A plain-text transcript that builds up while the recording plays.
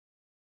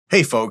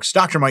Hey folks,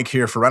 Dr. Mike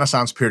here for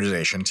Renaissance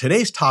Periodization.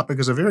 Today's topic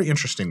is a very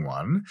interesting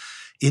one.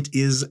 It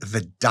is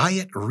the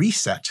diet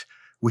reset,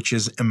 which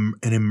is an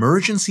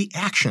emergency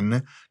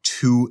action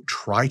to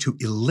try to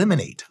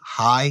eliminate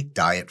high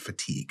diet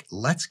fatigue.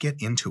 Let's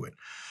get into it.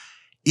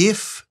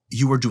 If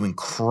you are doing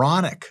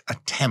chronic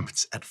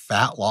attempts at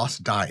fat loss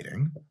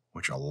dieting,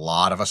 which a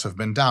lot of us have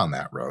been down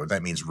that road,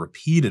 that means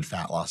repeated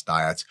fat loss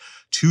diets,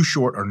 too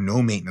short or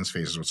no maintenance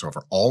phases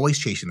whatsoever, always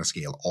chasing the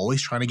scale,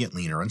 always trying to get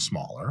leaner and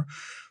smaller,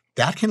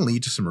 that can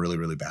lead to some really,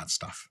 really bad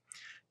stuff.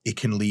 It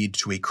can lead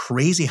to a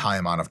crazy high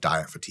amount of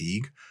diet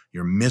fatigue.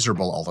 You're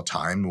miserable all the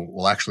time.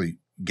 We'll actually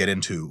get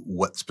into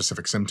what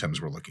specific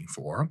symptoms we're looking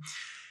for.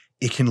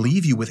 It can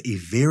leave you with a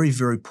very,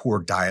 very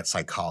poor diet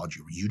psychology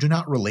where you do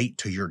not relate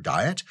to your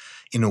diet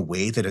in a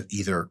way that is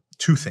either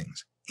two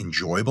things,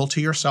 enjoyable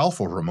to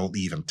yourself or remotely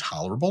even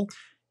tolerable,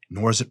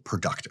 nor is it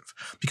productive.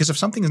 Because if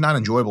something is not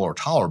enjoyable or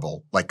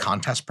tolerable, like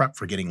contest prep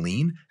for getting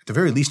lean, at the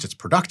very least it's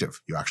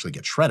productive. You actually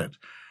get shredded.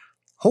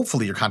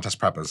 Hopefully your contest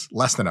prep is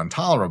less than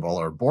intolerable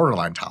or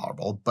borderline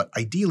tolerable, but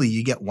ideally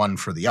you get one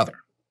for the other,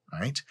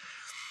 right?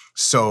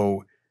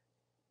 So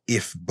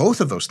if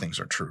both of those things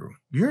are true,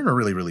 you're in a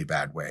really, really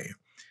bad way.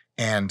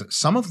 And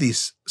some of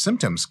these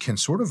symptoms can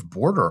sort of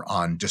border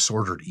on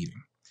disordered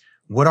eating.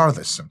 What are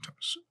the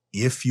symptoms?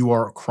 If you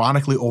are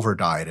chronically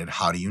over-dieted,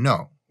 how do you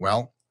know?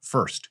 Well,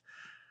 first,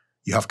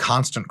 you have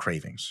constant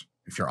cravings.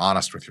 If you're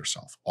honest with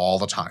yourself all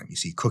the time, you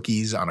see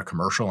cookies on a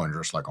commercial and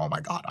you're just like, oh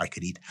my God, I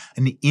could eat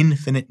an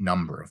infinite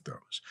number of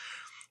those.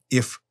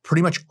 If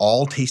pretty much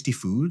all tasty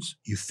foods,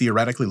 you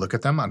theoretically look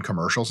at them on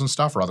commercials and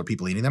stuff or other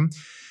people eating them,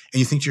 and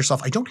you think to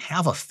yourself, I don't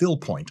have a fill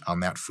point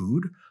on that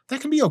food,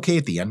 that can be okay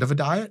at the end of a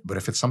diet, but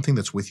if it's something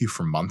that's with you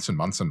for months and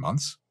months and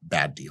months,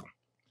 bad deal.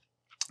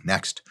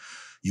 Next,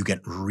 you get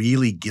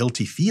really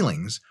guilty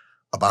feelings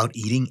about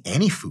eating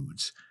any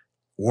foods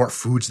or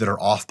foods that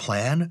are off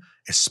plan,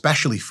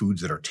 especially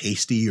foods that are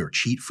tasty or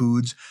cheat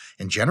foods.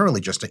 And generally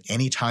just at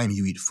any time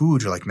you eat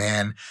food, you're like,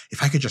 man,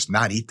 if I could just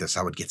not eat this,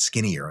 I would get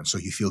skinnier. And so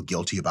you feel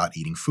guilty about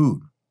eating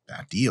food.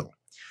 Bad deal.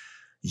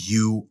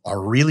 You are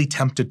really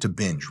tempted to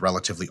binge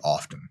relatively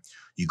often.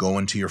 You go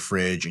into your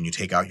fridge and you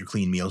take out your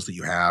clean meals that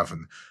you have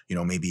and,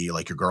 maybe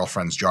like your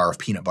girlfriend's jar of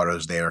peanut butter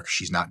is there because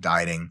she's not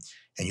dieting.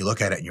 And you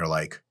look at it and you're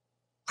like,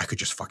 I could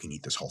just fucking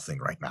eat this whole thing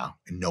right now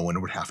and no one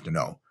would have to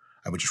know.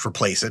 I would just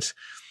replace it.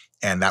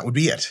 And that would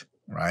be it,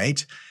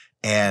 right?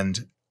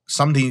 And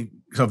some of these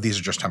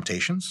are just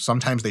temptations.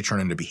 Sometimes they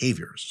turn into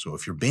behaviors. So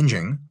if you're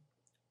binging,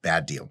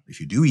 bad deal. If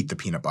you do eat the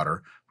peanut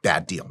butter,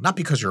 bad deal. Not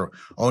because you're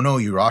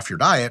off your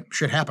diet.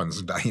 Shit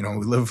happens. We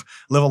live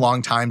a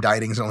long time.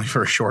 Dieting is only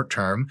for a short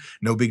term.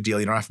 No big deal.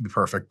 You don't have to be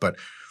perfect. But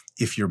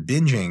if you're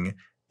binging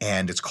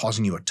and it's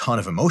causing you a ton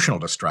of emotional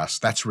distress,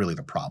 that's really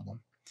the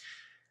problem.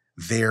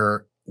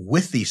 There,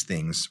 with these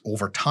things,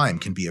 over time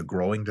can be a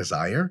growing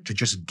desire to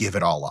just give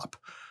it all up.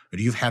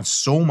 You've had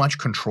so much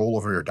control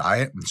over your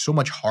diet and so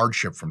much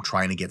hardship from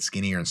trying to get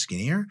skinnier and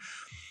skinnier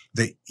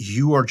that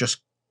you are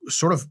just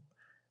sort of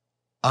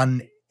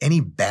on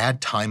any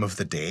bad time of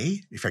the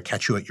day, if I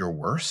catch you at your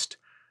worst,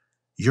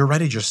 you're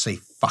ready to just say,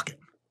 fuck it.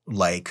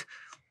 Like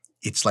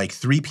it's like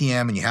 3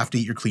 p.m. and you have to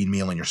eat your clean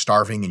meal and you're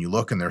starving and you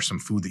look and there's some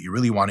food that you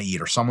really want to eat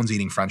or someone's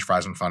eating French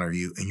fries in front of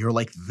you and you're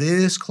like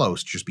this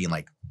close to just being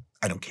like,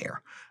 I don't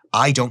care.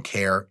 I don't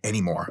care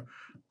anymore.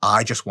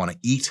 I just want to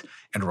eat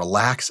and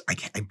relax.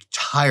 I'm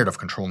tired of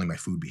controlling my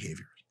food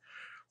behaviors.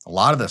 A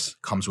lot of this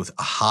comes with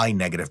a high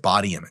negative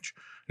body image.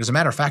 As a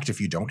matter of fact,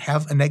 if you don't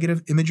have a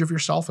negative image of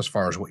yourself as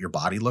far as what your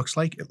body looks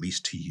like, at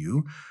least to you,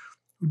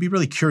 it would be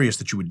really curious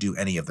that you would do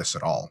any of this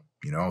at all.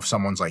 If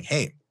someone's like,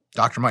 hey,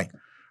 Dr. Mike,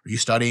 are you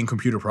studying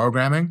computer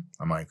programming?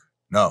 I'm like,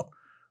 no.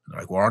 And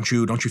they're like, well,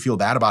 don't you feel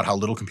bad about how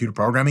little computer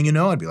programming you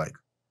know? I'd be like,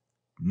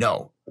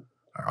 no.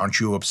 Aren't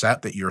you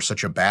upset that you're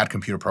such a bad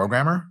computer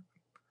programmer?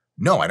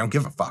 No, I don't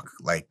give a fuck.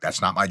 Like,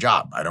 that's not my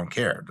job. I don't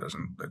care.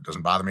 It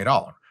doesn't bother me at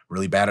all. I'm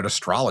really bad at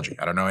astrology.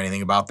 I don't know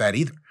anything about that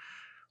either.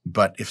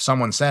 But if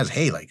someone says,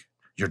 hey, like,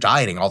 you're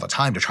dieting all the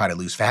time to try to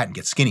lose fat and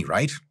get skinny,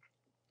 right?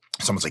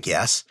 Someone's like,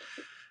 yes.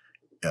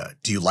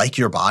 Do you like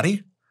your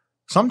body?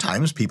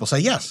 Sometimes people say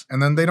yes,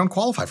 and then they don't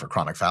qualify for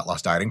chronic fat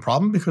loss dieting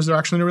problem because they're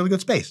actually in a really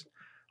good space.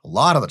 A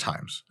lot of the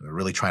times, they're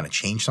really trying to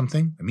change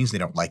something. It means they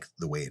don't like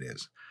the way it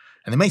is.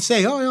 And they may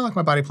say, oh, yeah, I like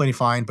my body plenty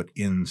fine, but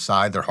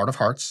inside their heart of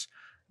hearts,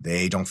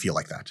 they don't feel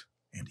like that.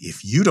 And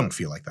if you don't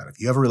feel like that,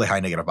 if you have a really high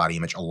negative body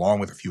image along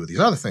with a few of these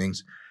other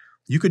things,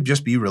 you could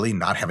just be really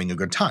not having a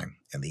good time.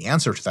 And the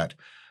answer to that,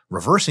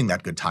 reversing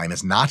that good time,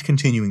 is not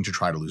continuing to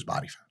try to lose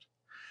body fat.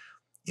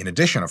 In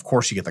addition, of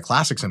course, you get the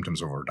classic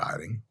symptoms of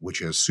over-dieting,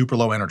 which is super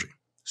low energy,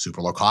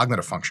 super low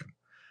cognitive function,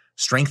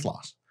 strength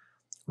loss.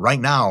 Right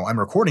now, I'm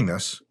recording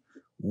this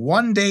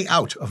one day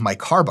out of my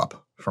carb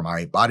up for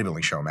my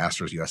bodybuilding show,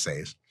 Masters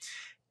USA's.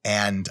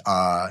 And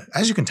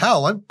as you can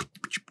tell, I'm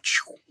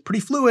pretty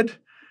fluid,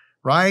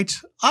 right?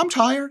 I'm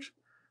tired.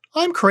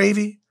 I'm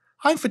cravey.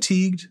 I'm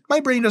fatigued. My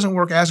brain doesn't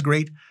work as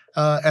great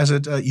as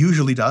it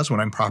usually does when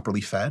I'm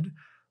properly fed.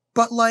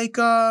 But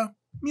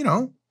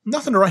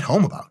nothing to write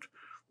home about.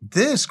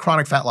 This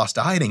chronic fat loss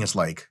dieting is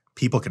like,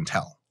 people can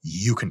tell.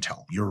 you can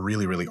tell you're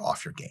really, really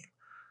off your game.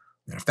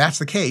 And if that's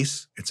the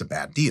case, it's a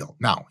bad deal.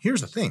 Now,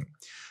 here's the thing.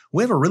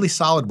 We have a really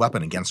solid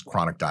weapon against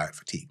chronic diet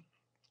fatigue.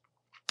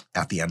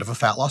 At the end of a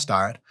fat loss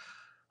diet,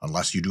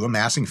 unless you do a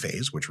massing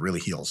phase, which really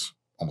heals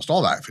almost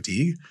all diet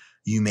fatigue,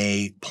 you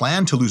may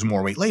plan to lose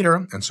more weight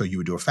later, and so you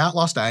would do a fat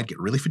loss diet, get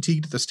really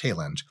fatigued at this tail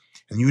end,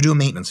 and you would do a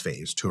maintenance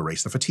phase to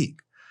erase the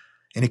fatigue.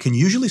 And it can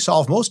usually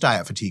solve most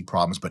diet fatigue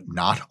problems, but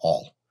not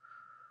all.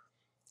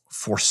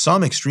 For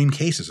some extreme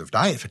cases of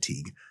diet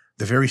fatigue,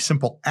 the very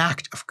simple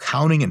act of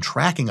counting and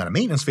tracking on a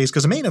maintenance phase,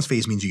 because a maintenance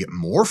phase means you get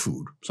more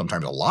food,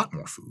 sometimes a lot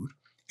more food,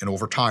 and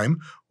over time,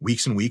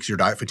 weeks and weeks, your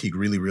diet fatigue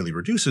really, really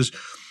reduces.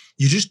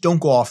 You just don't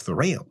go off the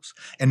rails.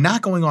 And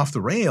not going off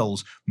the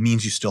rails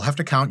means you still have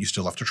to count, you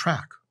still have to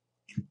track.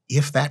 And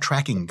if that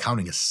tracking and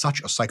counting is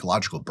such a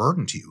psychological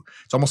burden to you,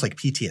 it's almost like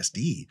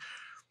PTSD,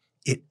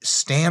 it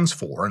stands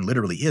for and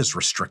literally is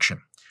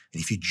restriction.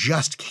 And if you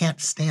just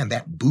can't stand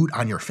that boot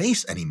on your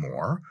face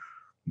anymore,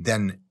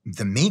 then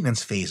the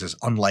maintenance phase is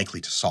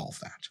unlikely to solve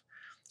that.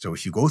 So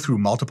if you go through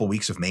multiple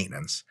weeks of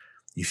maintenance,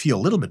 you feel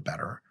a little bit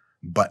better,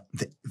 but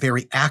the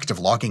very act of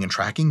logging and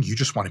tracking, you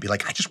just want to be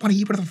like, I just want to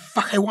eat whatever the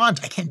fuck I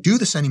want. I can't do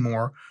this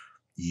anymore.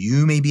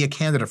 You may be a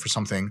candidate for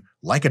something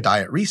like a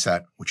diet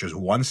reset, which is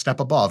one step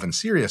above in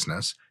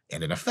seriousness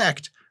and in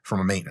effect from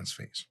a maintenance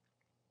phase.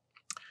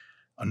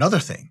 Another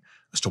thing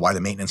as to why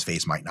the maintenance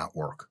phase might not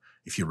work.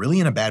 If you're really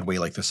in a bad way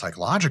like this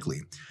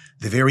psychologically,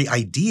 the very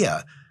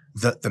idea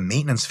that the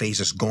maintenance phase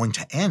is going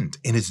to end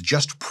and it's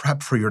just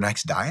prep for your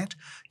next diet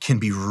can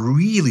be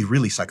really,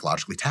 really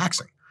psychologically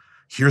taxing.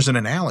 Here's an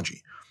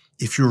analogy.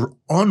 If you're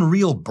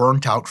unreal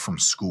burnt out from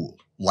school,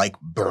 like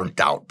burnt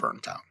out,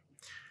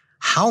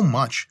 how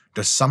much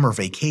does summer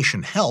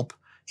vacation help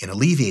in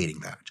alleviating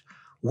that?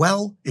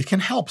 Well, it can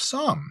help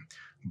some,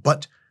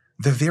 but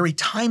the very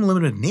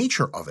time-limited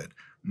nature of it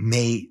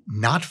may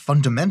not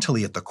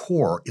fundamentally at the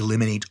core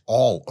eliminate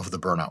all of the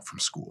burnout from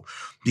school,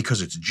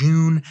 because it's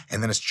June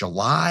and then it's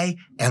July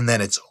and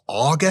then it's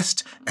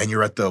August and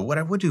you're at the,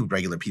 what do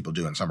regular people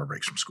do in summer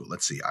breaks from school?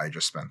 Let's see. I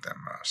just spent them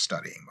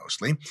studying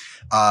mostly.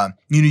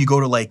 You go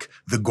to like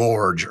the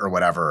Gorge or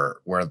whatever,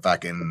 where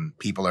fucking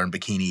people are in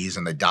bikinis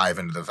and they dive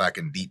into the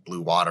fucking deep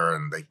blue water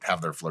and they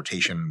have their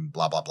flirtation,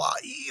 blah, blah, blah,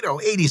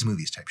 80s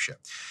movies type shit.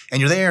 And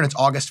you're there and it's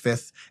August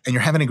 5th and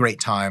you're having a great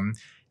time.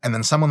 And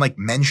then someone like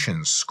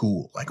mentions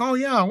school, like, oh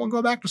yeah, I want to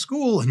go back to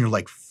school. And you're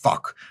like,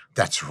 fuck,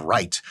 that's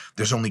right.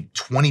 There's only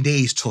 20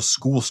 days till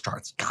school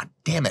starts. God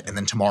damn it. And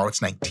then tomorrow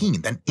it's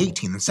 19, then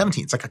 18, then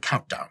 17. It's like a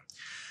countdown.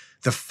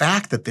 The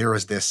fact that there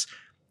is this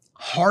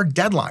hard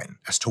deadline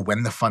as to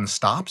when the fun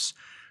stops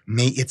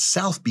may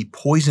itself be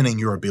poisoning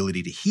your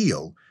ability to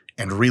heal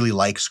and really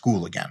like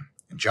school again.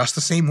 In just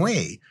the same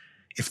way,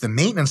 if the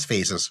maintenance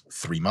phase is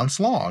 3 months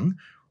long,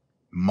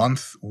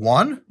 month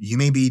 1, you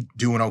may be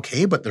doing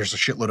okay, but there's a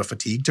shitload of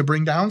fatigue to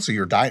bring down. So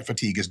your diet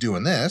fatigue is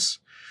doing this.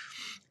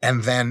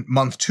 And then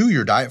month 2,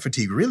 your diet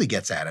fatigue really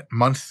gets at it.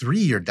 Month 3,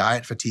 your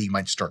diet fatigue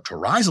might start to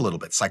rise a little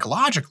bit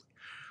psychologically,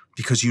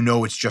 because you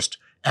know it's just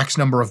X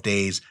number of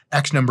days,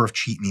 X number of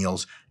cheat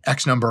meals,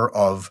 X number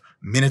of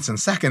minutes and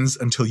seconds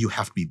until you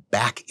have to be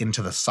back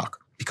into the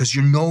suck, because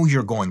you know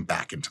you're going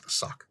back into the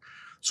suck.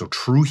 So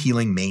true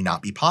healing may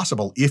not be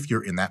possible if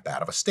you're in that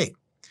bad of a state.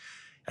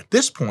 At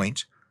this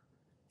point,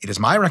 it is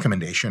my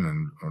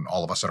recommendation, and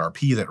all of us at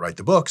RP that write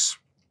the books,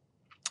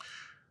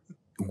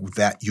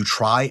 that you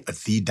try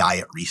the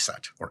diet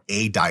reset or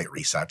a diet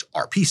reset,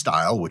 RP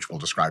style, which we'll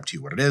describe to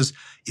you what it is.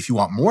 If you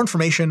want more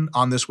information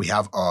on this, we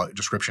have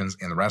descriptions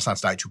in the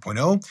Renaissance Diet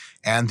 2.0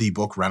 and the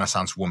book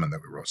Renaissance Woman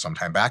that we wrote some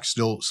time back,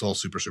 still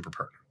super, super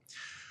pertinent.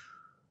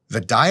 The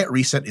diet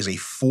reset is a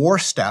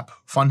 4-step,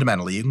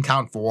 fundamentally, you can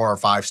count 4 or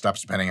 5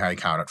 steps depending on how you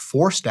count it,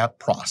 4-step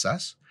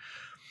process.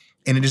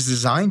 And it is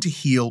designed to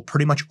heal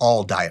pretty much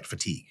all diet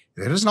fatigue.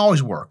 It doesn't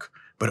always work,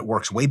 but it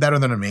works way better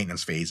than a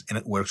maintenance phase, and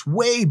it works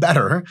way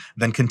better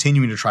than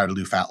continuing to try to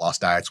do fat loss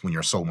diets when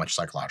you're so much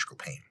psychological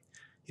pain.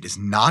 It is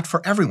not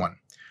for everyone.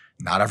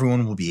 Not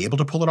everyone will be able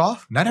to pull it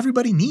off. Not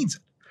everybody needs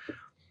it.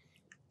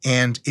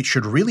 And it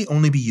should really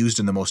only be used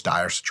in the most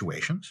dire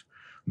situations,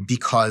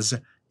 because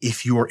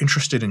if you are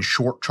interested in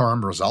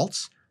short-term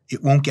results,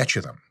 it won't get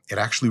you them. It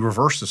actually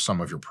reverses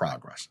some of your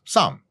progress.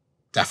 Some,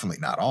 definitely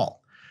not all.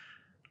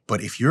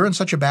 But if you're in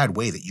such a bad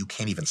way that you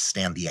can't even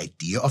stand the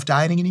idea of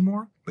dieting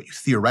anymore, but you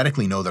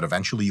theoretically know that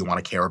eventually you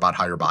want to care about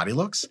how your body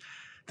looks,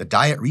 the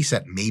diet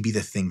reset may be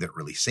the thing that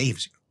really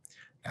saves you.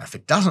 Now, if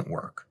it doesn't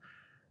work,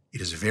 it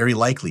is very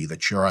likely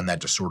that you're on that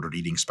disordered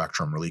eating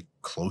spectrum, really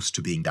close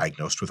to being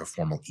diagnosed with a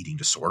formal eating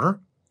disorder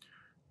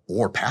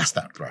or past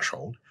that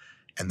threshold.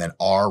 And then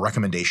our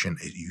recommendation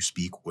is you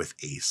speak with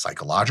a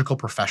psychological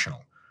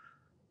professional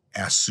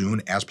as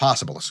soon as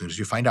possible, as soon as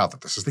you find out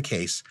that this is the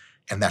case,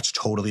 and that's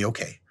totally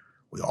okay.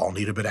 We all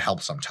need a bit of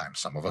help sometimes,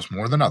 some of us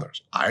more than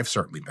others. I've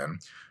certainly been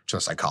to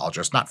a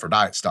psychologist, not for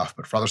diet stuff,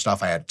 but for other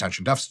stuff. I had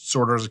attention deficit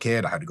disorder as a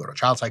kid. I had to go to a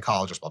child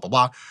psychologist, blah, blah,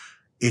 blah.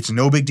 It's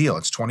no big deal.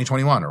 It's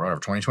 2021 or whatever,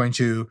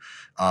 2022.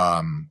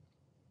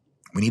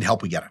 We need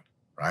help, we get it,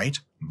 right?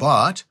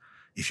 But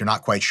if you're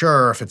not quite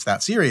sure if it's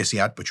that serious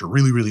yet, but you're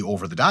really, really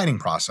over the dieting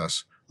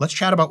process, let's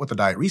chat about what the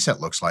diet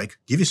reset looks like,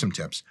 give you some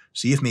tips,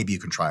 see if maybe you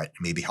can try it,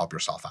 and maybe help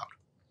yourself out.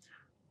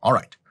 All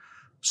right.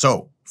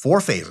 So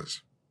 4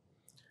 phases.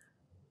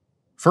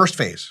 First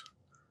phase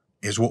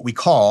is what we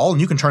call,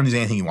 and you can turn these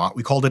anything you want,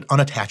 we called it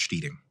unattached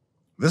eating.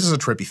 This is a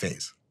trippy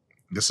phase.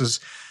 This is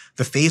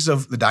the phase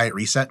of the diet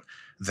reset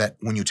that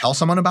when you tell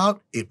someone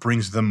about, it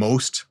brings the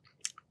most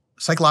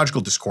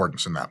psychological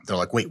discordance in them. They're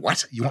like, wait,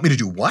 what? You want me to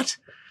do what?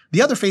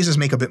 The other phases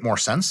make a bit more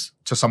sense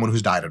to someone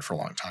who's dieted for a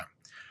long time.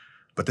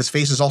 But this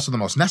phase is also the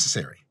most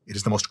necessary. It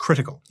is the most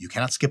critical. You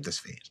cannot skip this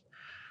phase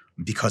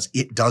because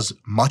it does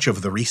much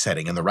of the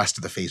resetting, and the rest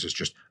of the phases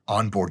just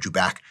onboard you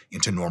back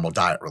into normal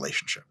diet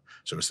relationship.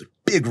 So it's a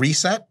big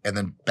reset and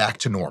then back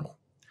to normal.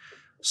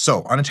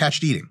 So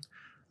unattached eating.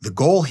 The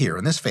goal here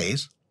in this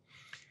phase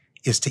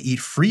is to eat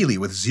freely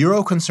with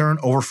zero concern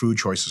over food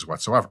choices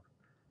whatsoever.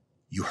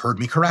 You heard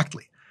me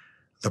correctly.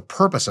 The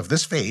purpose of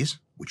this phase,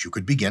 which you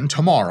could begin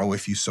tomorrow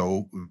if you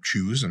so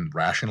choose and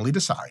rationally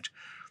decide,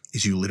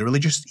 is you literally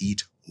just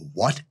eat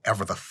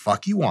whatever the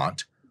fuck you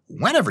want,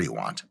 whenever you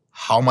want,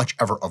 how much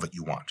ever of it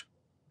you want.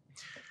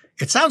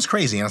 It sounds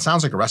crazy and it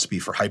sounds like a recipe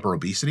for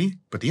hyperobesity,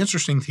 but the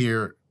interesting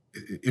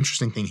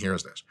thing here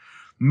is this.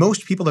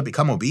 Most people that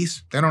become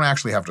obese, they don't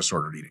actually have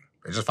disordered eating.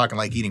 They just fucking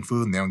like eating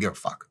food and they don't give a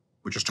fuck,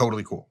 which is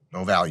totally cool.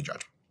 No value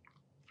judgment.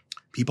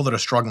 People that are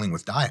struggling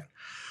with diet,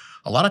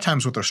 a lot of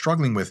times what they're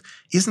struggling with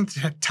isn't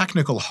the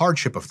technical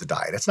hardship of the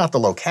diet. It's not the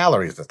low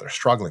calories that they're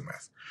struggling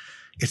with.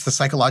 It's the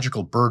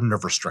psychological burden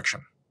of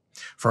restriction.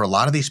 For a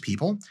lot of these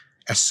people,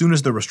 as soon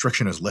as the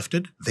restriction is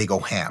lifted, they go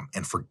ham.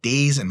 And for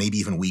days and maybe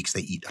even weeks,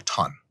 they eat a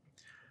ton.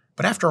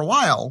 But after a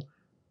while,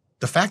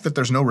 the fact that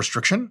there's no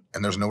restriction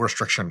and there's no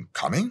restriction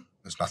coming,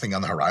 there's nothing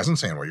on the horizon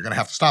saying, well, you're going to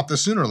have to stop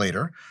this sooner or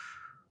later.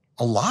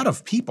 A lot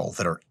of people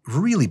that are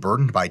really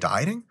burdened by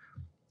dieting,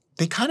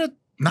 they kind of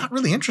not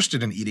really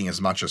interested in eating as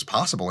much as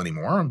possible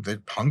anymore.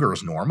 The hunger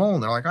is normal.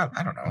 And they're like,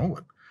 I don't know.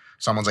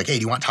 Someone's like, hey,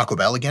 do you want Taco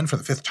Bell again for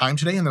the 5th time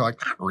today? And they're like,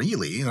 not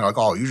really. And they're like,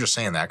 oh, you're just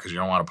saying that because you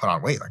don't want to put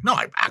on weight. Like, no,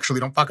 I actually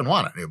don't fucking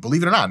want it.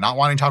 Believe it or not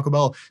wanting Taco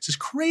Bell is this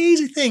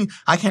crazy thing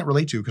I can't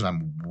relate to because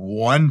I'm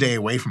one day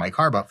away from my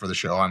carb up for the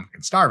show. I'm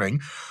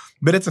starving.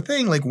 But it's a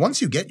thing, like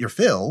once you get your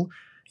fill,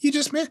 you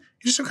just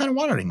don't kind of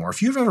want it anymore.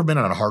 If you've ever been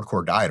on a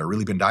hardcore diet or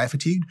really been diet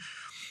fatigued,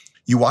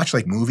 you watch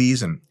like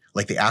movies and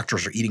like the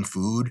actors are eating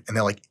food and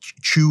they'll like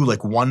chew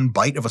like one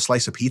bite of a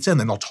slice of pizza and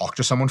then they'll talk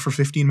to someone for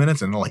 15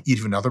 minutes and they'll like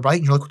eat another bite.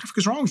 And you're like, what the fuck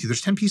is wrong with you?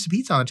 There's 10 pieces of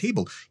pizza on the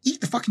table.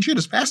 Eat the fucking shit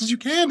as fast as you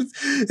can.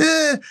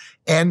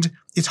 And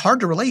it's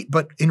hard to relate.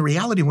 But in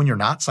reality, when you're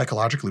not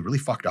psychologically really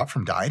fucked up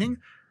from dieting,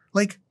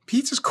 like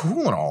pizza's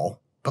cool and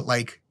all, but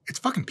like it's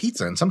fucking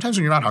pizza. And sometimes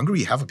when you're not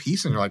hungry, you have a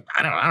piece and you're like,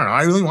 I don't know.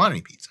 I really want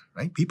any pizza.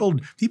 Right?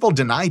 People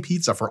deny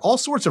pizza for all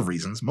sorts of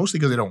reasons, mostly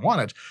because they don't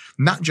want it,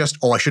 not just,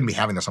 oh, I shouldn't be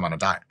having this, I'm on a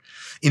diet.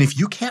 And if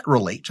you can't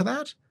relate to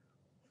that,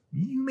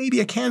 you may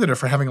be a candidate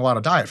for having a lot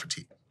of diet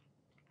fatigue.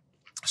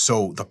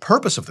 So the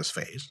purpose of this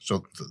phase,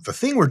 so the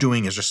thing we're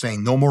doing is just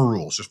saying no more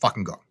rules, just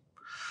fucking go.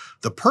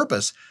 The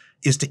purpose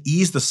is to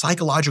ease the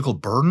psychological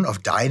burden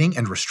of dieting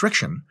and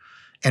restriction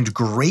and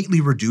greatly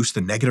reduce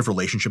the negative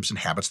relationships and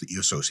habits that you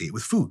associate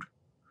with food.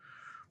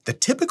 The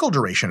typical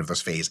duration of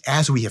this phase,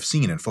 as we have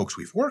seen in folks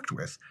we've worked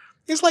with,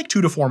 is like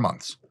 2 to 4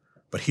 months.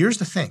 But here's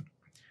the thing.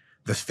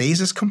 The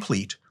phase is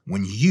complete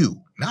when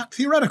you, not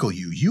theoretical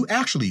you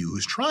actually you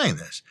who's trying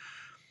this,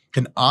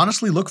 can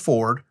honestly look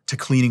forward to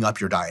cleaning up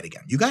your diet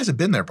again. You guys have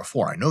been there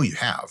before. I know you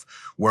have,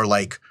 where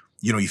like,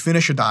 you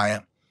finish a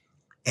diet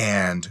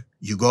and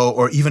you go,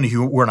 or even if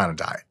you weren't on a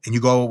diet, and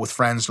you go with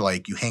friends,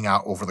 like you hang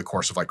out over the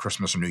course of like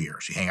Christmas or New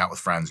Year's. You hang out with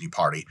friends and you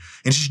party,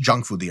 and it's just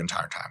junk food the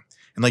entire time.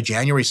 And like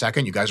January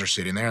 2nd, you guys are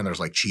sitting there and there's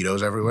like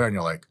Cheetos everywhere, and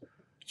you're like,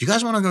 do you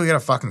guys want to go get a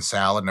fucking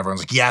salad? And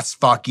everyone's like, yes,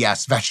 fuck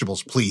yes,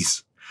 vegetables,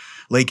 please.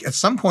 Like at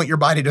some point, your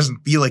body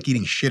doesn't feel like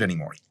eating shit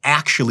anymore. You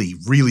actually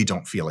really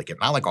don't feel like it.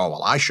 Not like, oh,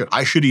 well, I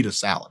should eat a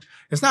salad.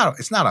 It's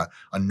not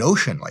a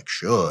notion like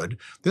should.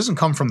 It doesn't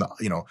come from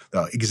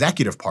the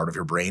executive part of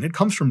your brain. It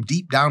comes from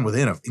deep down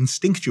within, of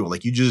instinctual.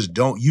 Like you just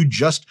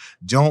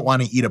don't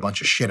want to eat a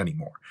bunch of shit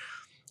anymore.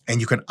 And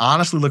you can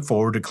honestly look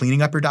forward to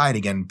cleaning up your diet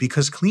again,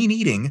 because clean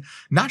eating,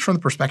 not from the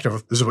perspective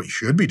of this is what you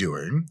should be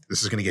doing,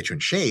 this is going to get you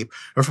in shape,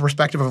 but from the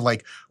perspective of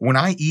like when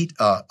I eat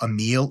a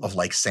meal of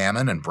like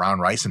salmon and brown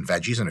rice and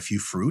veggies and a few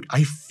fruit,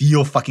 I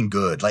feel fucking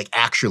good, like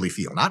actually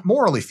feel, not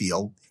morally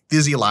feel,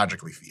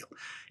 physiologically feel.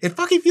 It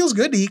fucking feels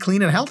good to eat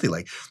clean and healthy.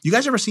 Like, you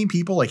guys ever seen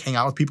people like hang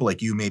out with people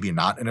like you, maybe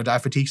not in a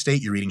diet fatigue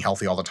state, you're eating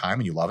healthy all the time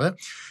and you love it?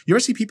 You ever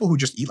see people who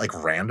just eat like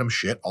random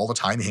shit all the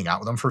time, you hang out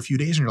with them for a few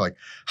days and you're like,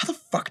 how the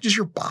fuck does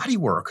your body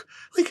work?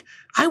 Like,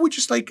 I would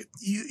just like,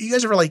 you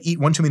guys ever like eat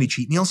one too many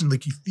cheat meals and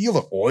like you feel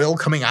the oil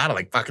coming out of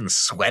like fucking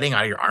sweating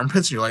out of your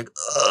armpits and you're like,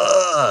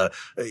 ugh.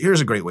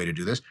 Here's a great way to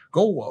do this.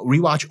 Go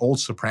rewatch old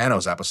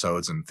Sopranos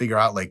episodes and figure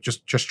out like,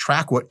 just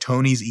track what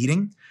Tony's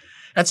eating.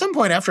 At some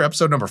point after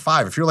episode number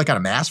 5, if you're like on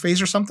a mass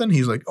phase or something,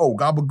 he's like, oh,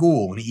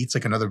 gabagool. And he eats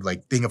like another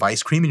like thing of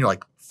ice cream. And you're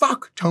like,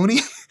 fuck, Tony,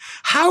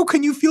 how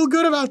can you feel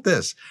good about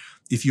this?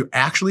 If you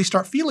actually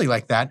start feeling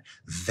like that,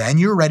 then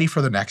you're ready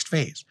for the next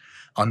phase.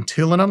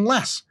 Until and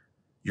unless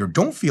You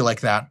don't feel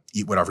like that,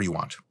 eat whatever you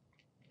want.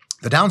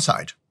 The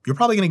downside, you're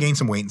probably going to gain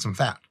some weight and some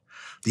fat.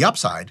 The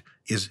upside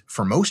is,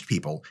 for most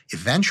people,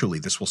 eventually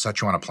this will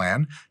set you on a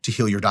plan to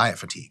heal your diet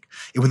fatigue.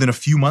 And within a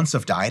few months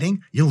of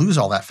dieting, you'll lose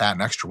all that fat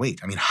and extra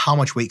weight. I mean, how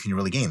much weight can you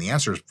really gain? The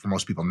answer is, for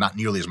most people, not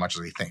nearly as much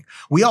as they think.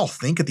 We all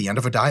think at the end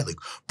of a diet, like,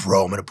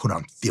 bro, I'm going to put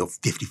on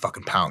 50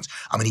 fucking pounds.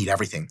 I'm going to eat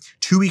everything.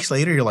 2 weeks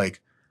later, you're like,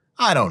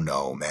 I don't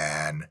know,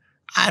 man.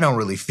 I don't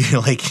really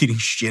feel like eating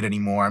shit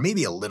anymore.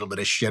 Maybe a little bit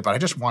of shit, but I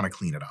just want to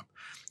clean it up.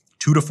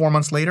 2 to 4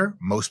 months later,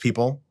 most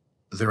people,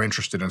 they're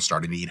interested in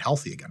starting to eat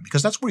healthy again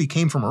because that's where you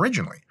came from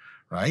originally,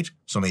 right?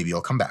 So maybe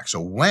you'll come back. So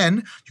when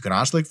you can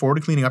honestly look forward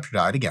to cleaning up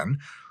your diet again,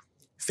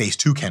 phase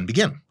 2 can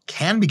begin.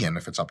 Can begin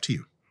if it's up to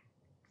you.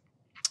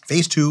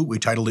 Phase 2, we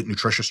titled it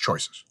Nutritious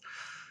Choices.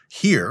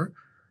 Here,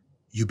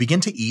 you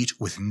begin to eat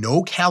with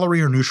no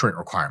calorie or nutrient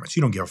requirements.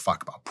 You don't give a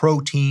fuck about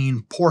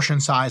protein, portion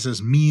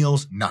sizes,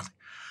 meals, nothing.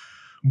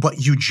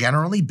 But you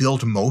generally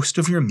build most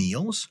of your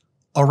meals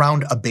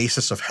around a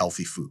basis of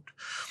healthy food.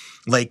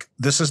 Like,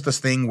 this is this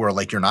thing where,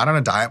 like, you're not on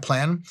a diet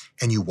plan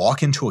and you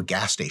walk into a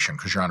gas station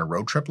because you're on a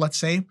road trip, let's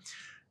say.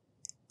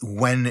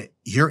 When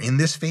you're in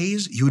this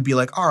phase, you would be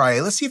like, all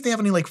right, let's see if they have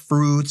any, like,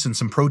 fruits and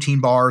some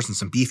protein bars and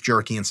some beef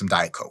jerky and some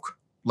Diet Coke.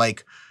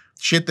 Like,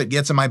 shit that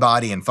gets in my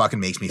body and fucking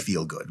makes me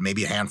feel good.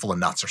 Maybe a handful of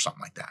nuts or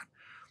something like that.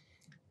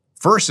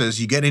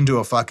 Versus you get into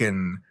a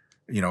fucking,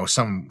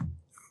 some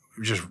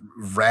just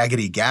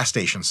raggedy gas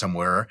station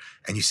somewhere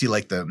and you see,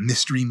 like, the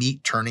mystery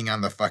meat turning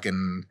on the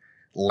fucking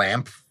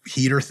lamp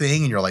heater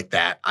thing, and you're like,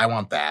 I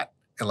want that.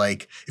 And,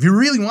 like, if you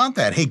really want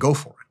that, hey, go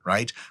for it,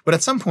 right? But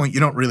at some point, you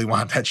don't really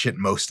want that shit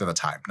most of the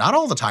time. Not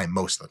all the time,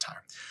 most of the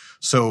time.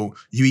 So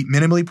you eat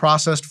minimally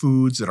processed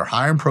foods that are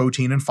high in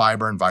protein and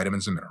fiber and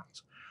vitamins and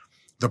minerals.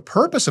 The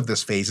purpose of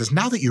this phase is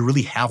now that you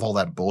really have all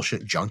that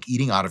bullshit junk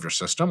eating out of your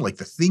system, like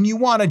the thing you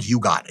wanted, you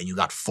got, and you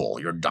got full.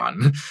 You're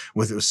done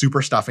with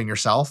super stuffing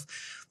yourself.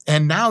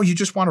 And now you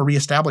just want to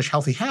reestablish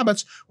healthy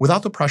habits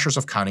without the pressures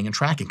of counting and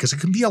tracking, because it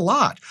can be a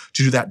lot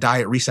to do that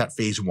diet reset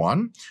phase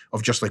 1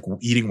 of just like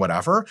eating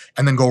whatever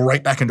and then go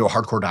right back into a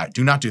hardcore diet.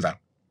 Do not do that.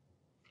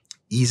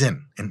 Ease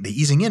in. And the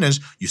easing in is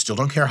you still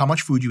don't care how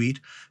much food you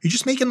eat. You're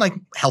just making like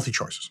healthy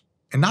choices.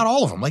 And not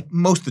all of them. Like,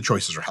 most of the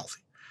choices are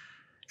healthy.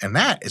 And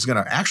that is going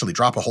to actually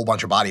drop a whole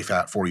bunch of body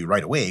fat for you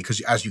right away,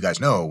 because as you guys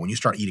know, when you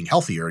start eating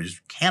healthier, you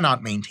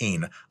cannot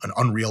maintain an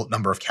unreal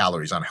number of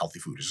calories on healthy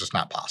food. It's just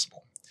not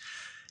possible.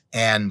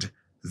 And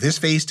this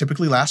phase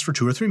typically lasts for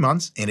 2 or 3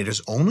 months, and it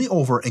is only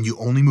over and you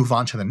only move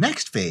on to the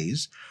next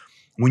phase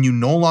when you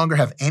no longer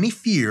have any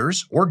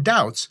fears or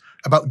doubts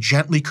about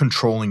gently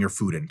controlling your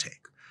food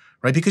intake,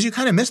 right? Because you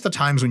kind of miss the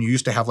times when you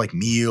used to have like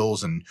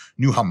meals and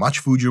knew how much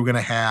food you were going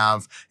to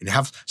have and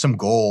have some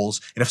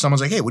goals. And if someone's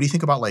like, hey, what do you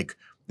think about like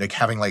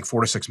having like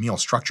 4 to 6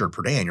 meals structured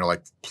per day? And you're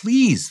like,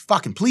 please,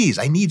 fucking please,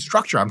 I need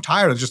structure. I'm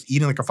tired of just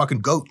eating like a fucking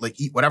goat, like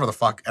eat whatever the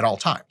fuck at all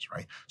times,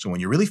 right? So when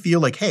you really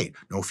feel like, hey,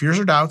 no fears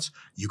or doubts,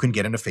 you can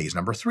get into phase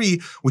number 3,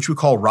 which we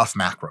call rough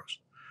macros.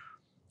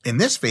 In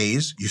this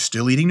phase, you're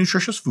still eating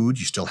nutritious food.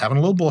 You're still having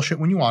a little bullshit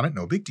when you want it.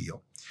 No big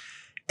deal.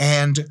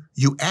 And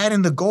you add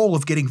in the goal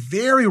of getting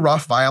very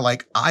rough via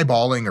like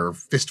eyeballing or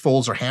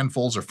fistfuls or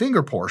handfuls or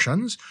finger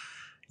portions.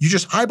 You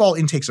just eyeball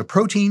intakes of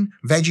protein,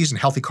 veggies, and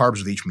healthy carbs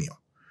with each meal.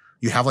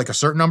 You have like a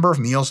certain number of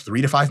meals,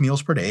 3 to 5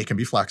 meals per day. It can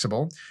be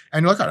flexible.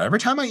 And you're like, all right, every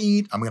time I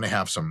eat, I'm going to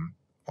have some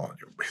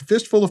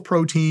fistful of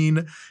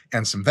protein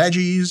and some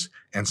veggies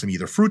and some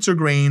either fruits or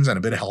grains and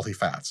a bit of healthy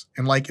fats.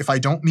 And like, if I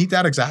don't meet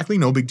that exactly,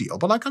 no big deal.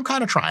 But like, I'm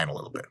kind of trying a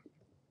little bit.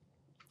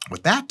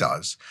 What that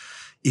does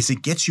is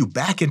it gets you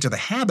back into the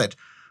habit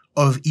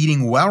of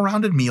eating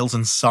well-rounded meals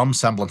and some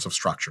semblance of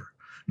structure.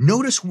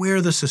 Notice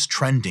where this is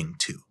trending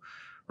to,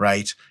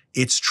 right?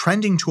 It's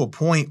trending to a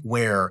point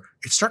where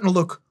it's starting to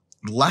look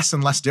less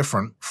and less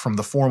different from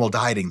the formal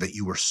dieting that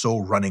you were so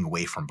running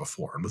away from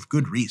before, and with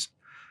good reason,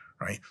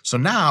 right? So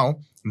now,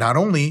 not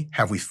only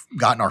have we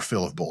gotten our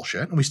fill of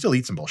bullshit, and we still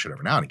eat some bullshit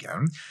every now and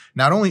again,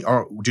 not only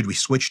did we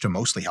switch to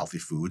mostly healthy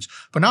foods,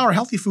 but now our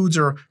healthy foods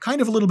are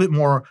kind of a little bit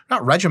more,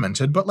 not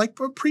regimented, but like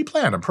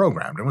pre-planned and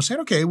programmed. And we're saying,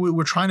 okay,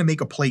 we're trying to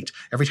make a plate,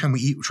 every time we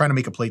eat, we're trying to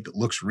make a plate that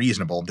looks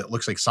reasonable, that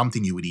looks like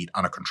something you would eat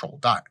on a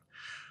controlled diet.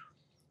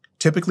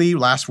 Typically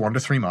lasts 1 to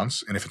 3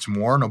 months, and if it's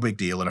more, no big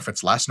deal, and if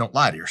it's less, don't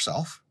lie to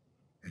yourself.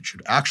 It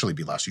should actually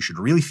be less. You should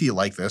really feel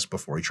like this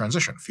before you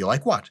transition. Feel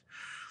like what?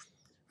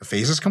 The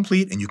phase is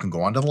complete and you can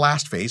go on to the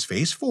last phase,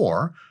 phase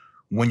 4,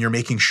 when you're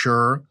making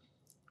sure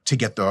to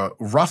get the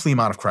roughly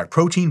amount of correct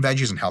protein,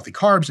 veggies, and healthy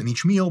carbs in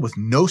each meal with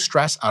no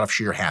stress out of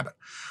sheer habit.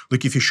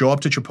 Like if you show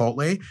up to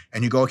Chipotle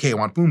and you go, okay, I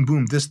want boom,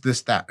 boom, this,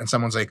 that. And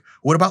someone's like,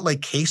 what about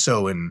like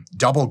queso and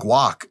double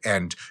guac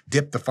and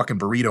dip the fucking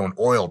burrito in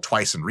oil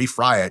twice and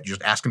refry it? You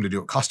just ask them to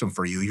do it custom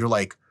for you. You're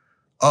like,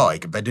 oh,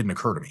 that didn't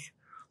occur to me.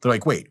 They're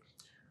like, wait.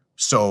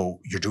 So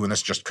you're doing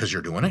this just because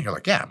you're doing it? You're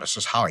like, yeah, this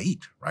is how I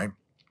eat, right?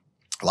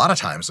 A lot of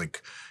times,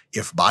 like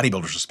if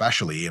bodybuilders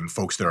especially and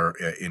folks that are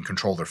in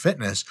control of their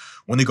fitness,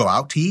 when they go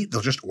out to eat,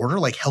 they'll just order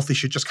like healthy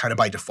shit just kind of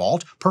by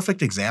default.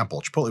 Perfect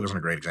example. Chipotle wasn't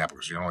a great example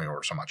because you can only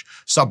order so much.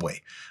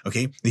 Subway.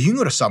 Okay. You can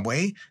go to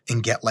Subway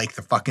and get like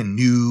the fucking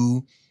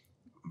new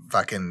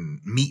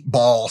fucking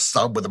meatball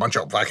sub with a bunch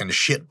of fucking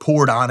shit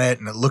poured on it.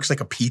 And it looks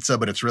like a pizza,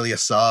 but it's really a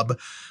sub.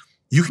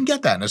 You can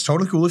get that. And it's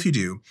totally cool if you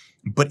do.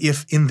 But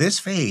if in this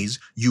phase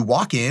you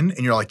walk in and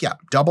you're like, yeah,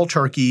 double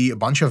turkey, a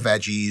bunch of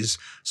veggies,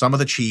 some of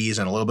the cheese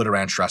and a little bit of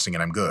ranch dressing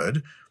and I'm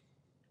good.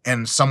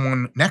 And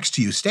someone next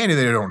to you standing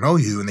there, they don't know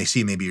you and they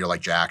see maybe you're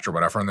like jacked or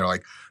whatever. And they're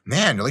like,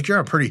 man, you're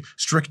on a pretty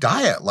strict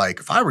diet. Like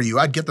if I were you,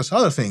 I'd get this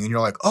other thing. And you're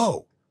like,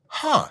 oh,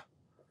 huh.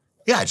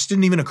 Yeah, it just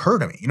didn't even occur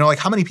to me. You know, like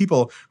how many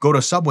people go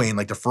to Subway and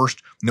like the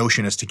first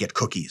notion is to get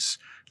cookies?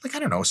 Like, I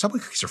don't know, Subway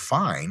cookies are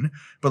fine.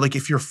 But like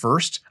if your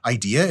first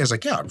idea is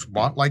like, yeah, I just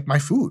want like my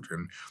food.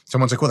 And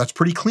someone's like, well, that's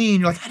pretty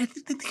clean. You're like, I didn't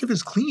think of it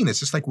as clean.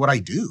 It's just like what I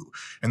do.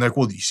 And they're like,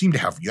 well,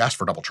 you asked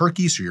for double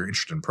turkey, so you're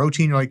interested in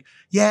protein. You're like,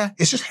 yeah,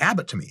 it's just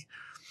habit to me.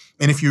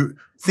 And if you're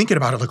thinking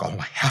about it like, oh,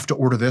 I have to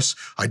order this.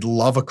 I'd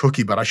love a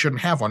cookie, but I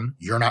shouldn't have one.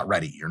 You're not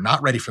ready. You're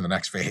not ready for the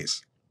next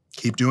phase.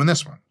 Keep doing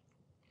this one.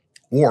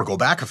 Or go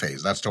back a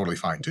phase. That's totally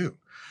fine too.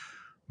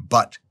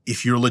 But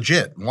if you're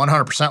legit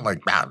 100%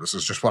 like, this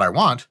is just what I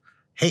want,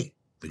 hey,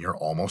 then you're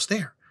almost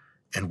there.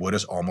 And what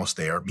does almost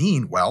there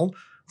mean? Well,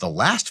 the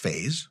last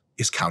phase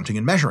is counting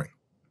and measuring.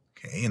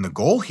 Okay. And the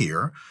goal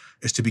here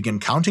is to begin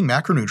counting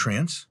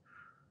macronutrients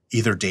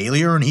either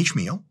daily or in each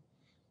meal.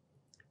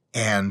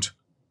 And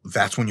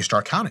that's when you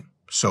start counting.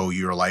 So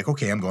you're like,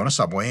 okay, I'm going to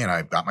Subway and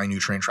I've got my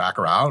nutrient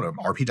tracker out, an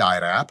RP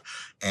Diet app,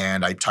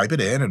 and I type it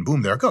in and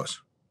boom, there it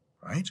goes,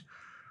 right?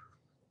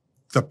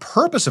 The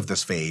purpose of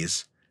this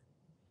phase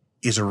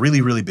is a really,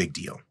 really big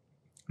deal.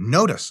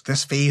 Notice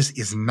this phase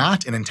is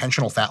not an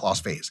intentional fat loss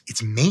phase.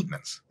 It's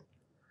maintenance.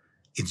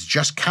 It's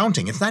just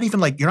counting. It's not even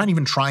like you're not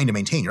even trying to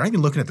maintain. You're not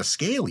even looking at the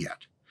scale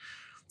yet.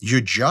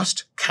 You're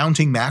just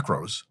counting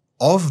macros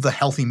of the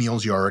healthy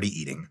meals you're already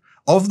eating,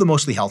 of the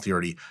mostly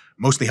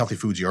healthy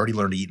foods you already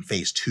learned to eat in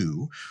phase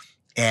 2.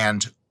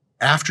 And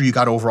after you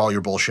got over all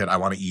your bullshit, I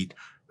want to eat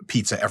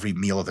pizza every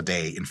meal of the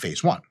day in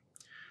phase 1.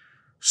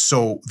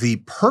 So the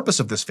purpose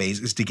of this phase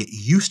is to get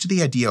used to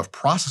the idea of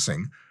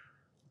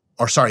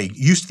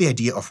used to the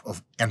idea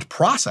of and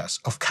process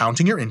of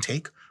counting your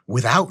intake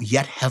without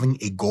yet having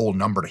a goal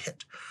number to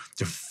hit.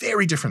 It's a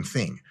very different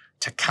thing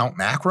to count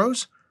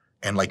macros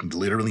and like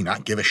literally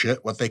not give a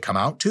shit what they come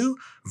out to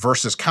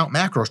versus count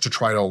macros to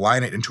try to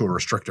align it into a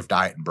restrictive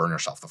diet and burn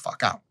yourself the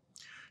fuck out.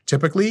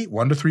 Typically,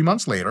 1 to 3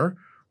 months later,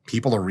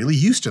 people are really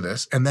used to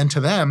this. And then to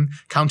them,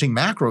 counting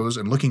macros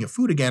and looking at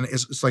food again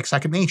is like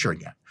second nature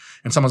again.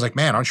 And someone's like,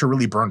 man, aren't you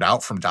really burned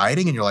out from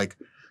dieting? And you're like,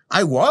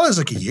 I was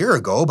like a year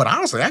ago, but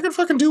honestly, I could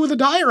fucking do with a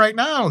diet right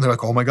now. And they're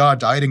like, oh my God,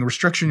 dieting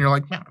restriction. You're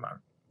like, man,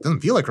 it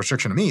doesn't feel like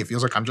restriction to me. It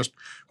feels like I'm just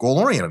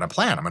goal-oriented. I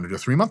plan. I'm going to do a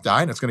 3-month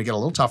diet. And it's going to get a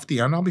little tough at the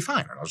end. And I'll be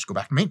fine. And I'll just go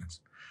back to maintenance.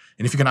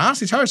 And if you can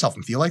honestly tell yourself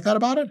and feel like that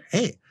about it,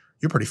 hey,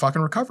 you're pretty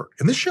fucking recovered.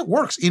 And this shit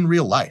works in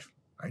real life,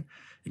 right?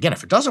 Again,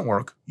 if it doesn't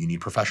work, you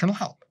need professional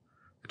help.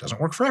 It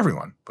doesn't work for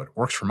everyone, but it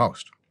works for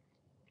most.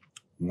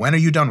 When are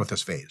you done with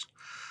this phase?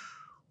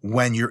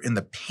 When you're in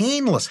the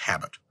painless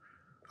habit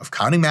of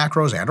counting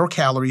macros and or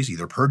calories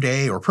either per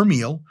day or per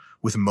meal,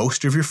 with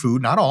most of your food,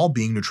 not all,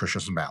 being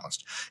nutritious and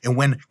balanced. And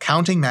when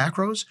counting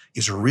macros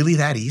is really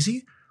that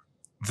easy,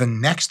 the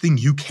next thing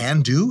you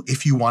can do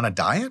if you want to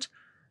diet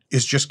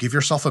is just give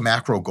yourself a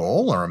macro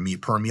goal or a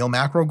per meal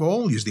macro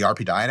goal, use the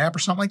RP Diet app or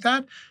something like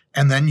that,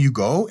 and then you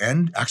go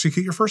and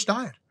execute your first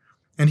diet.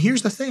 And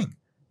here's the thing.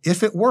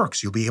 If it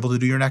works, you'll be able to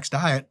do your next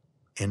diet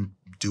and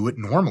do it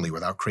normally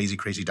without crazy,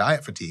 crazy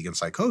diet fatigue and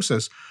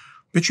psychosis,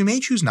 but you may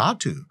choose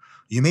not to.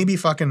 You may be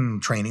fucking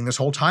training this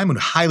whole time and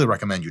highly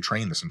recommend you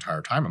train this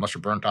entire time unless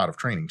you're burnt out of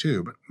training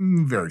too, but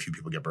very few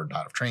people get burnt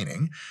out of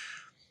training.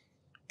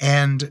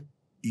 And,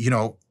 you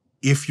know,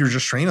 if you're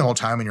just training the whole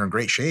time and you're in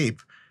great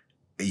shape,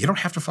 you don't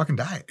have to fucking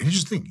diet. And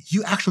here's the thing,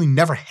 you actually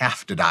never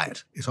have to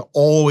diet. It's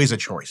always a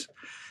choice.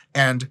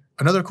 And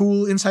another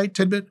cool insight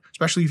tidbit,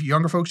 especially if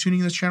younger folks tuning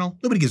in this channel,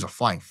 nobody gives a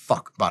flying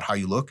fuck about how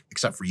you look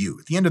except for you.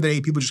 At the end of the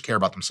day, people just care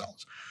about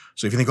themselves.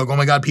 So if you think, oh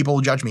my God, people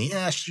will judge me.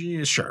 Yeah,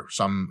 sure.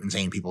 Some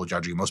insane people will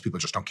judge you. Most people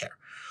just don't care.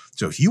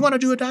 So if you want to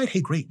do a diet, hey,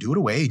 great, do it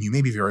away and you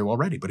may be very well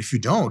ready. But if you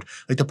don't,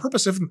 like the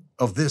purpose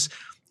of this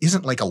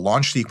isn't like a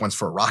launch sequence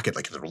for a rocket.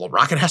 Like the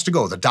rocket has to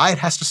go. The diet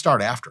has to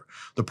start after.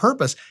 The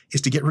purpose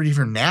is to get rid of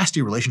your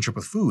nasty relationship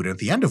with food, and at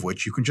the end of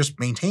which you can just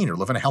maintain or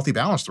live in a healthy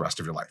balance the rest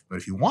of your life. But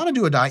if you want to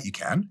do a diet, you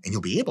can, and you'll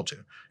be able to.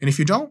 And if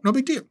you don't, no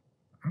big deal.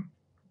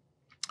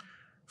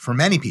 For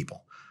many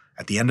people,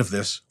 at the end of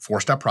this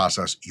 4-step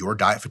process, your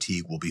diet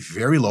fatigue will be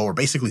very low or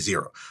basically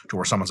zero, to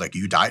where someone's like,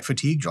 you diet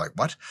fatigued? You're like,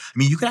 what? I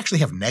mean, you could actually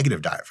have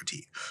negative diet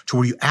fatigue, to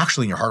where you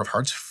actually in your heart of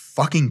hearts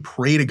fucking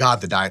pray to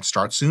God the diet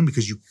starts soon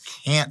because you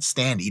can't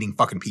stand eating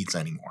fucking pizza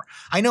anymore.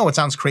 I know it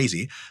sounds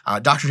crazy.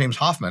 Dr. James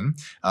Hoffman,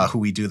 who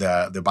we do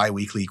the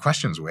bi-weekly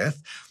questions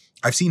with,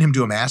 I've seen him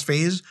do a mass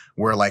phase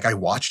where like I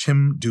watched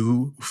him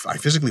do, I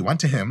physically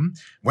went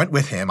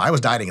with him. I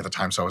was dieting at the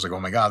time. So I was like, oh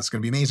my God, this is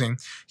going to be amazing.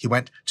 He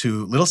went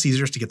to Little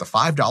Caesars to get the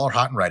 $5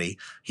 hot and ready.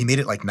 He made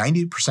it like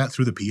 90%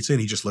 through the pizza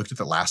and he just looked at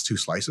the last 2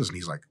 slices and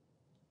he's like,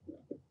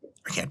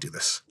 I can't do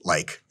this.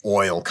 Like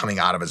oil coming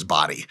out of his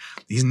body.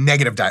 He's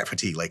negative diet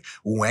fatigue. Like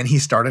when he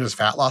started his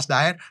fat loss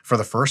diet for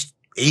the first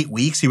 8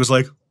 weeks, he was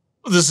like,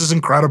 this is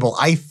incredible.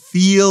 I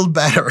feel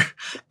better.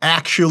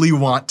 Actually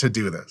want to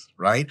do this,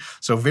 right?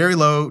 So very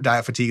low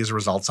diet fatigue as a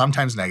result,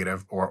 sometimes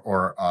negative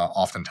or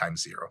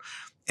oftentimes zero.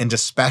 And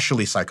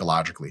especially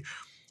psychologically.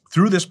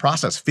 Through this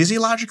process,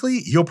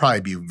 physiologically, you'll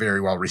probably be very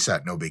well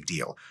reset, no big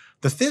deal.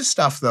 The fizz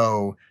stuff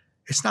though,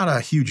 it's not a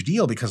huge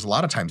deal because a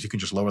lot of times you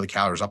can just lower the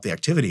calories, up the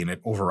activity, and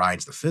it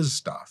overrides the fizz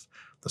stuff.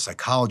 The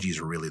psychology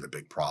is really the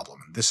big problem.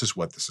 And this is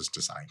what this is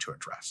designed to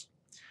address.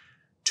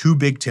 2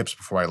 big tips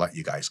before I let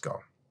you guys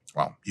go.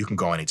 Well, you can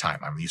go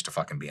anytime. I'm used to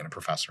fucking being a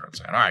professor and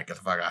saying, all right, get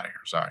the fuck out of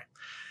here. Sorry.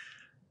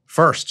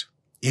 First,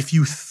 if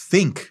you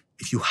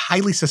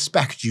highly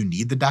suspect you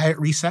need the diet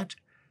reset,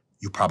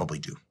 you probably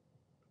do.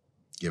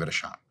 Give it a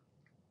shot.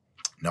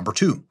 Number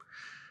 2,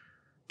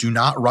 do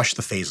not rush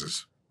the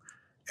phases.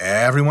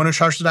 Everyone who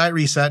starts the diet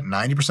reset,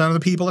 90% of the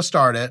people that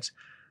start it,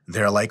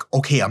 they're like,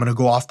 okay, I'm going to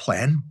go off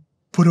plan,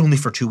 but only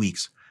for 2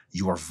 weeks.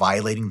 You are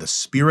violating the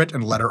spirit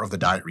and letter of the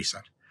diet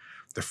reset.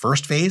 The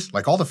first phase,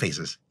 like all the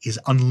phases, is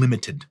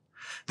unlimited.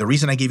 The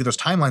reason I gave you those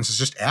timelines is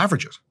just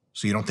averages.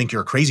 So you don't think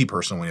you're a crazy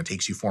person when it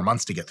takes you 4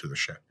 months to get through the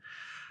shit.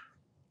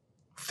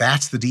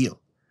 That's the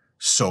deal.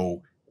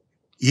 So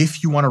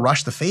if you want to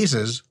rush the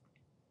phases,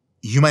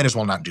 you might as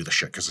well not do the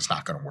shit because it's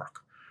not going to work.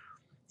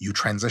 You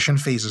transition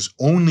phases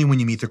only when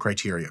you meet the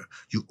criteria.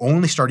 You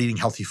only start eating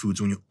healthy foods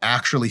when you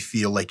actually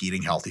feel like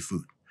eating healthy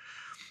food.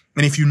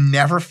 And if you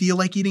never feel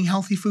like eating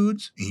healthy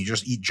foods and you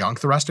just eat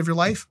junk the rest of your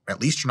life, at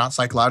least you're not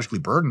psychologically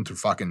burdened through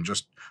fucking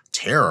just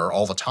terror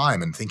all the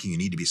time and thinking you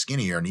need to be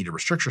skinny or need to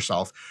restrict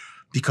yourself.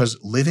 Because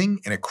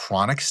living in a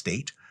chronic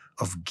state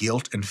of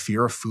guilt and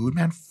fear of food,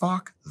 man,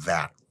 fuck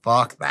that.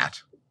 Fuck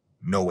that.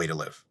 No way to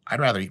live. I'd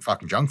rather eat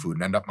fucking junk food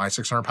and end up my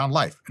 600-pound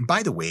life. And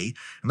by the way,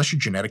 unless you're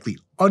genetically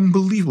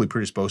unbelievably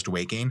predisposed to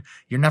weight gain,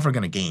 you're never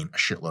going to gain a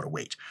shitload of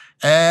weight.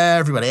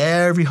 Every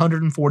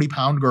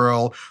 140-pound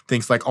girl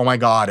thinks like, oh my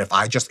God, if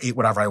I just ate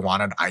whatever I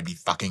wanted, I'd be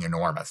fucking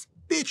enormous.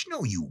 Bitch,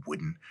 no, you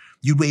wouldn't.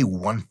 You'd weigh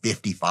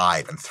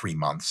 155 in 3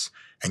 months.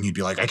 And you'd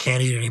be like, I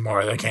can't eat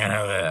anymore. I can't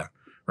have that.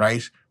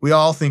 Right? We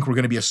all think we're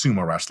going to be a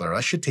sumo wrestler.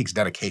 That shit takes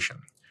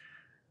dedication.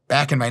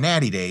 Back in my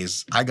natty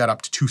days, I got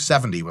up to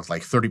 270 with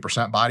like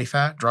 30% body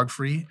fat,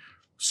 drug-free,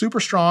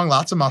 super strong,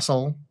 lots of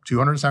muscle,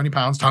 270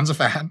 pounds, tons of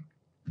fat.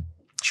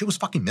 Shit was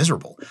fucking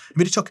miserable. I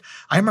mean,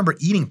 I remember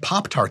eating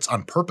Pop-Tarts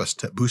on purpose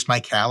to boost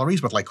my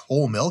calories with like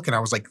whole milk. And I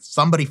was like,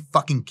 somebody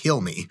fucking kill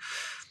me.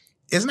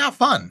 It's not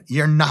fun.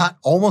 You're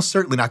almost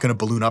certainly not going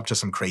to balloon up to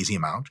some crazy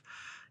amount.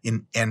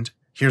 And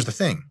here's the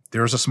thing.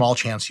 There is a small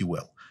chance you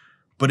will.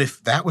 But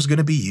if that was going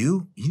to be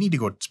you need to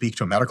go speak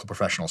to a medical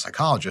professional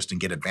psychologist and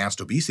get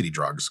advanced obesity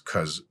drugs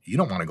because you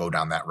don't want to go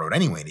down that road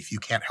anyway. And if you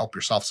can't help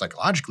yourself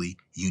psychologically,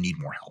 you need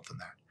more help than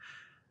that.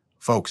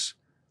 Folks,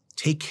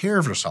 take care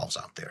of yourselves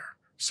out there.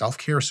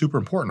 Self-care is super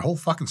important. Whole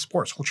fucking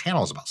sports, whole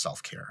channel is about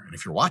self-care. And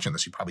if you're watching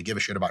this, you probably give a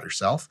shit about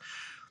yourself.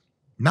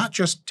 Not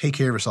just take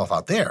care of yourself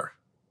out there.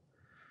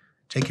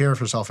 Take care of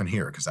yourself in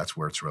here because that's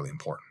where it's really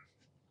important.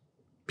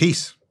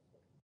 Peace.